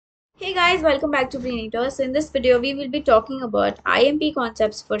Hey guys, welcome back to BrainHeaters. So in this video, we will be talking about IMP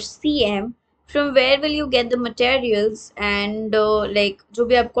concepts for CM. From where will you get the materials and जो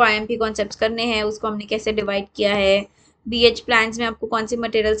भी आपको IMP concepts करने हैं उसको हमने कैसे divide किया है, BH plans में आपको कौन सी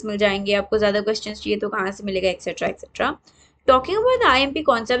materials मिल जाएंगे, आपको ज़्यादा questions चाहिए तो कहाँ से मिलेगा, etcetera etcetera. Talking about IMP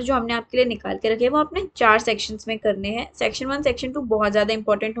concept जो हमने आपके लिए निकाल के रखे हैं वो आपने 4 सेक्शंस में करने हैं. सेक्शन 1, सेक्शन 2 बहुत ज़्यादा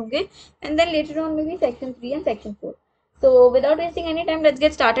इंपॉर्टेंट होंगे एंड देन लेटर ऑन में भी section 3 and section 4. So without wasting any time, let's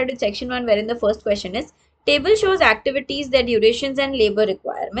get started with section 1, wherein the first question is: table shows activities, their durations and labor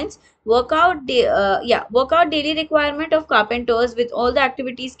requirements. Work out daily requirement of carpenters with all the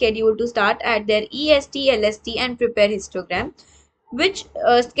activities scheduled to start at their EST, LST and prepare histogram. Which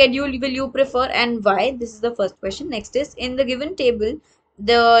schedule will you prefer and why? This is the first question. Next is, in the given table,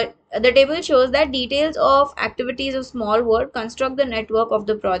 the table shows that details of activities of small work, construct the network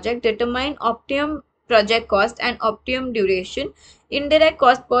of the project, determine optimum project cost and optimum duration. Indirect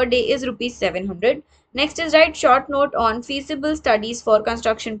cost per day is rupees 700. Next is, write short note on feasible studies for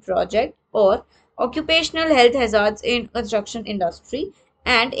construction project or occupational health hazards in construction industry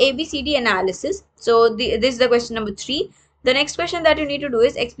and ABCD analysis. So this is the question number 3. The next question that you need to do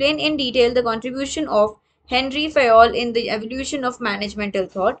is explain in detail the contribution of Henry Fayol in the evolution of managemental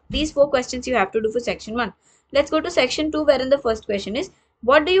thought. These 4 questions you have to do for section 1. Let's go to section 2, wherein the first question is: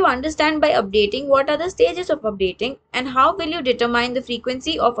 what do you understand by updating? What are the stages of updating? And how will you determine the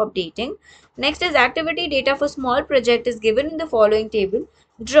frequency of updating? Next is, activity data for small project is given in the following table.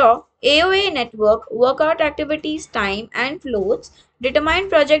 Draw AOA network, work out activities, time and floats, determine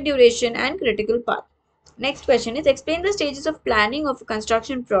project duration and critical path. Next question is, explain the stages of planning of a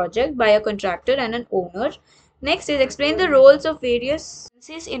construction project by a contractor and an owner. Next is, explain the roles of various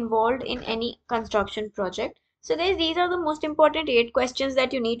agencies involved in any construction project. So guys, these are the most important 8 questions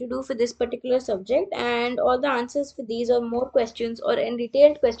that you need to do for this particular subject, and all the answers for these or more questions or in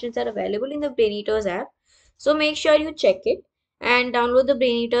detailed questions are available in the BrainHeaters app. So make sure you check it and download the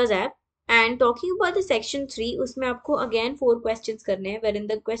BrainHeaters app. And talking about the section 3, उसमें आपको again 4 questions करने हैं, wherein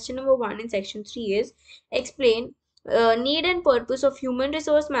the question number 1 in section 3 is explain need and purpose of human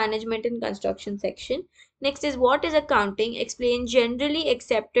resource management in construction section. Next is, what is accounting? Explain generally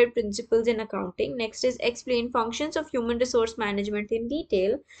accepted principles in accounting. Next is, explain functions of human resource management in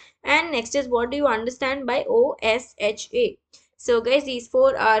detail. And next is, what do you understand by OSHA? So guys, these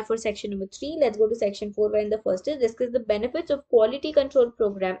 4 are for section number 3. Let's go to section 4, where in the first is discuss the benefits of quality control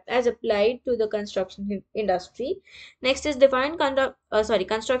program as applied to the construction industry. Next is, define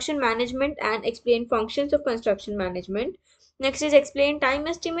construction management and explain functions of construction management. Next is, explain time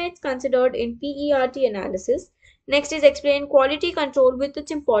estimates considered in PERT analysis. Next is, explain quality control with its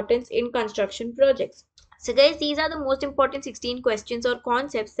importance in construction projects. So guys, these are the most important 16 questions or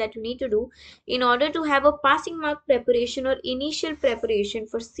concepts that you need to do in order to have a passing mark preparation or initial preparation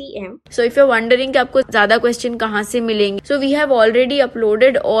for CM. So if you're wondering कि आपको ज़्यादा question कहाँ से मिलेंगे, so we have already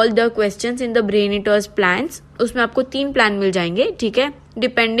uploaded all the questions in the BrainHeaters plans. उसमें आपको 3 plan मिल जाएंगे, ठीक है.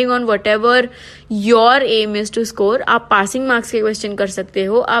 Depending on what ever your M is to score, आप पासिंग मार्क्स के क्वेश्चन कर सकते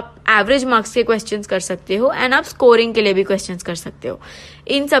हो, आप एवरेज मार्क्स के क्वेश्चंस कर सकते हो एंड आप स्कोरिंग के लिए भी क्वेश्चंस कर सकते हो.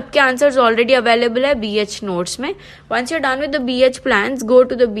 इन सबके आंसर्स ऑलरेडी अवेलेबल है BH नोट्स में. Once you done with the BH plans, go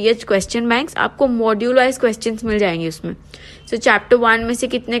to the BH question banks. आपको मॉड्यूल वाइज क्वेश्चंस मिल जाएंगे उसमें. सो चैप्टर 1 में से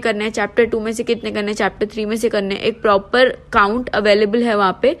कितने करने हैं, चैप्टर 2 में से कितने करने हैं, चैप्टर 3 में से करने हैं, एक प्रॉपर काउंट अवेलेबल है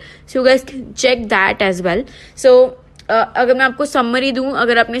वहाँ पे. So you guys check that as well. सो अगर मैं आपको समरी दूं,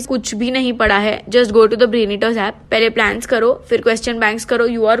 अगर आपने कुछ भी नहीं पढ़ा है, just go to the BrainHeaters app, पहले प्लान्स करो, फिर क्वेश्चन बैंक्स करो,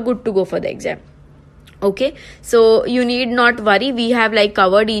 you are good to go for the exam. Okay, so you need not worry, we have like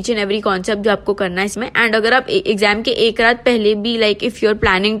covered each and every concept जो आपको करना है इसमें. And अगर आप एग्जाम के एक रात पहले भी like if you are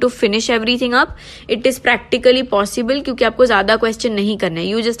planning to finish everything up, it is practically possible, क्योंकि आपको ज्यादा क्वेश्चन नहीं करना है.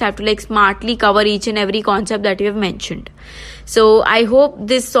 You just have to like smartly cover each and every concept that you have mentioned. So I hope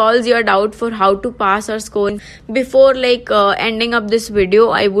this solves your doubt for how to pass or score. Before ending up this video,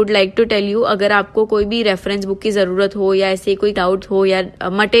 I would like to tell you, अगर आपको कोई भी reference book की जरूरत हो या ऐसे कोई डाउट हो या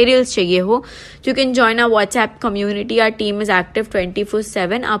मटेरियल्स चाहिए हो, you can join our WhatsApp community. Our team is active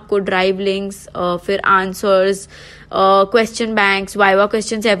 24/7. आपको ड्राइव लिंक्स, फिर answers, question banks, viva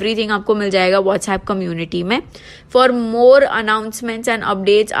questions, everything आपको मिल जाएगा व्हाट्सएप कम्युनिटी में. For more announcements and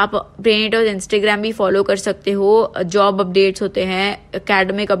updates आप BrainHeaters इंस्टाग्राम भी फॉलो कर सकते हो. जॉब अपडेट्स होते हैं,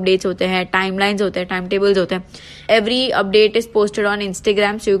 एकेडमिक अपडेट्स होते हैं, टाइमलाइंस होते हैं, टाइम टेबल्स होते हैं. Every update is posted on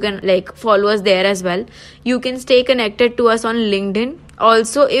Instagram, so you can follow us there as well. You can stay connected to us on LinkedIn.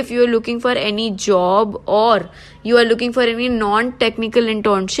 Also, if you are looking for any job or you are looking for any non-technical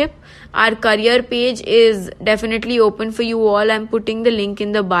internship, our career page is definitely open for you all. I'm putting the link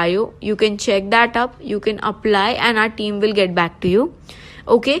in the bio. You can check that up. You can apply and our team will get back to you.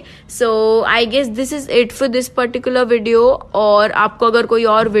 Okay, so I guess this is it for this particular video. और आपको अगर कोई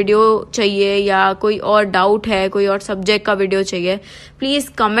और video चाहिए या कोई और doubt है, कोई और सब्जेक्ट का वीडियो चाहिए, please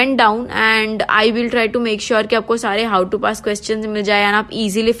comment down and I will try to make sure कि आपको सारे हाउ टू पास क्वेश्चंस मिल जाए एंड आप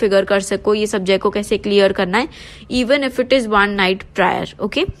इजीली फिगर कर सको ये सब्जेक्ट को कैसे क्लियर करना है, even if it is one night prior.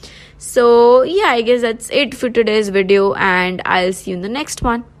 Okay, so yeah, I guess that's it for today's video and I'll see you in the next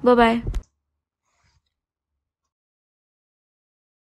one. Bye bye.